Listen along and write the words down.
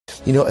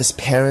As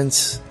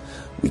parents,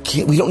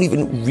 we don't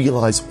even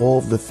realize all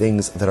of the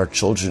things that our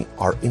children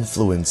are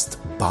influenced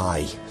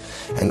by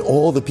and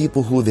all the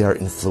people who they are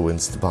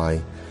influenced by.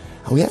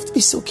 And we have to be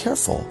so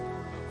careful.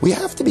 We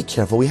have to be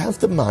careful. We have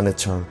to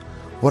monitor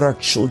what our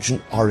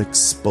children are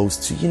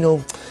exposed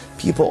to.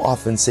 People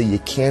often say you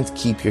can't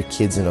keep your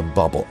kids in a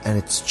bubble, and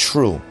it's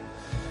true.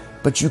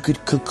 But you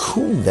could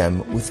cocoon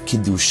them with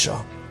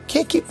Kedusha.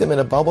 Can't keep them in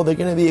a bubble. They're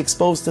going to be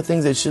exposed to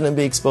things they shouldn't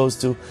be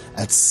exposed to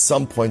at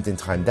some point in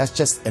time. That's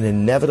just an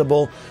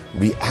inevitable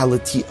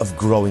reality of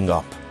growing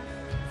up.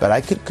 But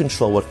I could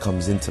control what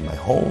comes into my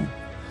home.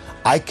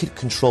 I could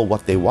control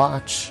what they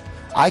watch.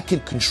 I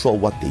could control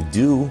what they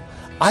do.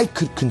 I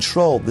could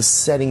control the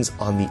settings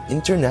on the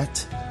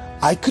internet.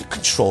 I could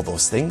control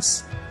those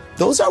things.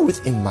 Those are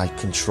within my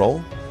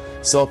control.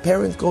 So a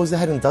parent goes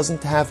ahead and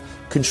doesn't have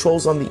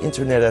controls on the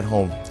internet at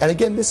home. And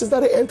again, this is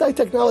not an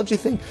anti-technology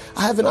thing.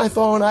 I have an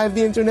iPhone, I have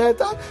the internet,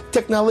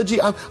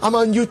 technology, I'm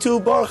on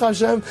YouTube, Baruch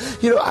Hashem.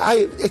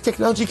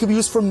 Technology can be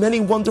used for many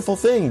wonderful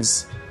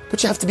things.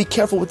 But you have to be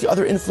careful with the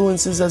other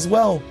influences as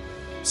well.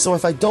 So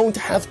if I don't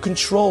have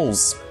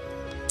controls,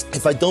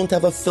 if I don't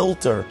have a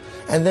filter,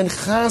 and then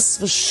chas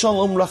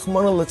v'shalom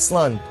rachmana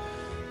litzlan,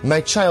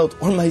 my child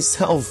or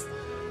myself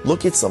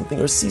look at something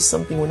or see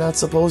something we're not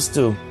supposed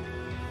to,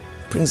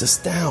 it brings us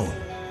down.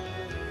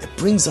 It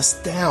brings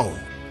us down.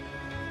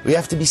 We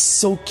have to be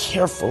so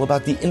careful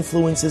about the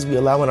influences we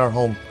allow in our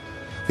home.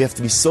 We have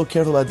to be so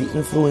careful about the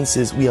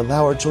influences we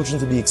allow our children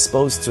to be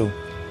exposed to.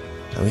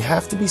 And we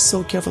have to be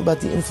so careful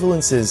about the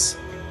influences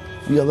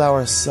we allow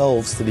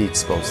ourselves to be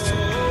exposed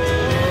to.